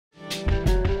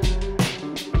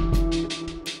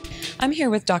I'm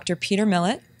here with Dr. Peter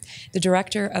Millett, the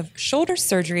Director of Shoulder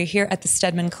Surgery here at the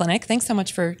Steadman Clinic. Thanks so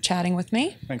much for chatting with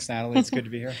me. Thanks, Natalie. It's good to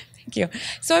be here. Thank you.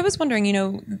 So I was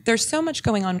wondering, there's so much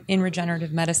going on in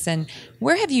regenerative medicine.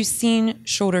 Where have you seen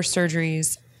shoulder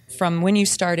surgeries from when you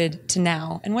started to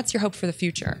now, and what's your hope for the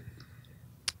future?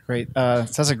 Great.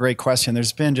 That's a great question.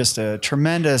 There's been just a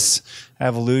tremendous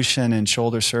evolution in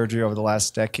shoulder surgery over the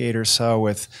last decade or so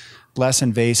with less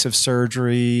invasive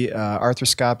surgery,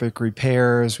 arthroscopic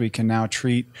repairs. We can now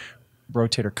treat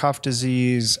rotator cuff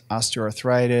disease,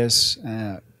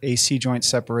 osteoarthritis, AC joint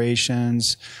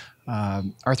separations,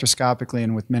 arthroscopically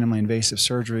and with minimally invasive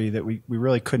surgery that we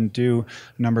really couldn't do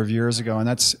a number of years ago. And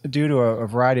that's due to a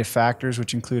variety of factors,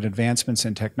 which include advancements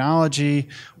in technology,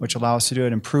 which allow us to do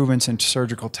it, improvements in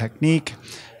surgical technique,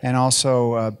 and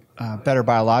also better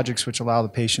biologics, which allow the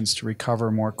patients to recover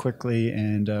more quickly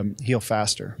and heal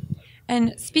faster.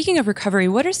 And speaking of recovery,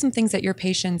 what are some things that your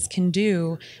patients can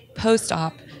do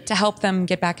post-op to help them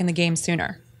get back in the game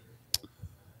sooner?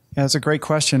 Yeah, that's a great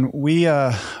question. We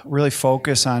really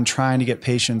focus on trying to get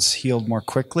patients healed more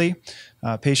quickly.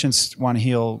 Patients want to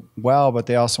heal well, but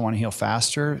they also want to heal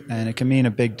faster. And it can mean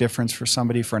a big difference for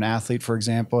somebody, for an athlete, for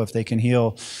example, if they can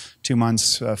heal 2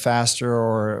 months faster,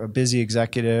 or a busy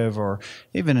executive, or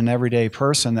even an everyday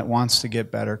person that wants to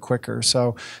get better quicker.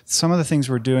 So some of the things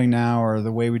we're doing now are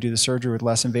the way we do the surgery with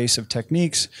less invasive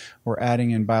techniques. We're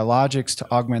adding in biologics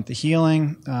to augment the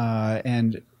healing,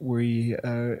 and we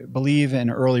believe in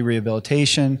early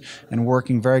rehabilitation and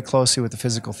working very closely with the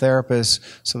physical therapists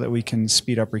so that we can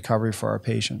speed up recovery for our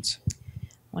patients.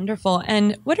 Wonderful.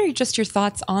 And what are just your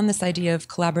thoughts on this idea of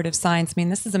collaborative science? I mean,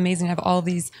 this is amazing to have all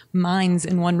these minds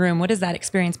in one room. What has that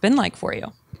experience been like for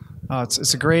you?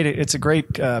 It's a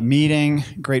great meeting,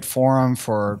 great forum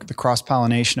for the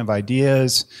cross-pollination of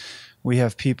ideas. We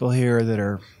have people here that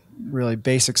are really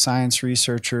basic science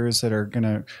researchers that are going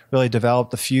to really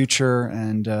develop the future,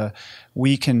 and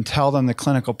we can tell them the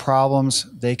clinical problems.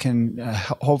 They can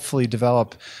hopefully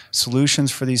develop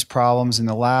solutions for these problems in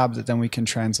the lab that then we can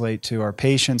translate to our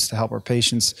patients to help our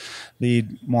patients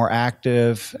lead more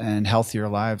active and healthier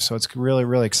lives. So it's really,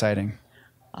 really exciting.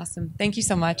 Awesome. Thank you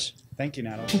so much. Thank you,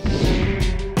 Natalie.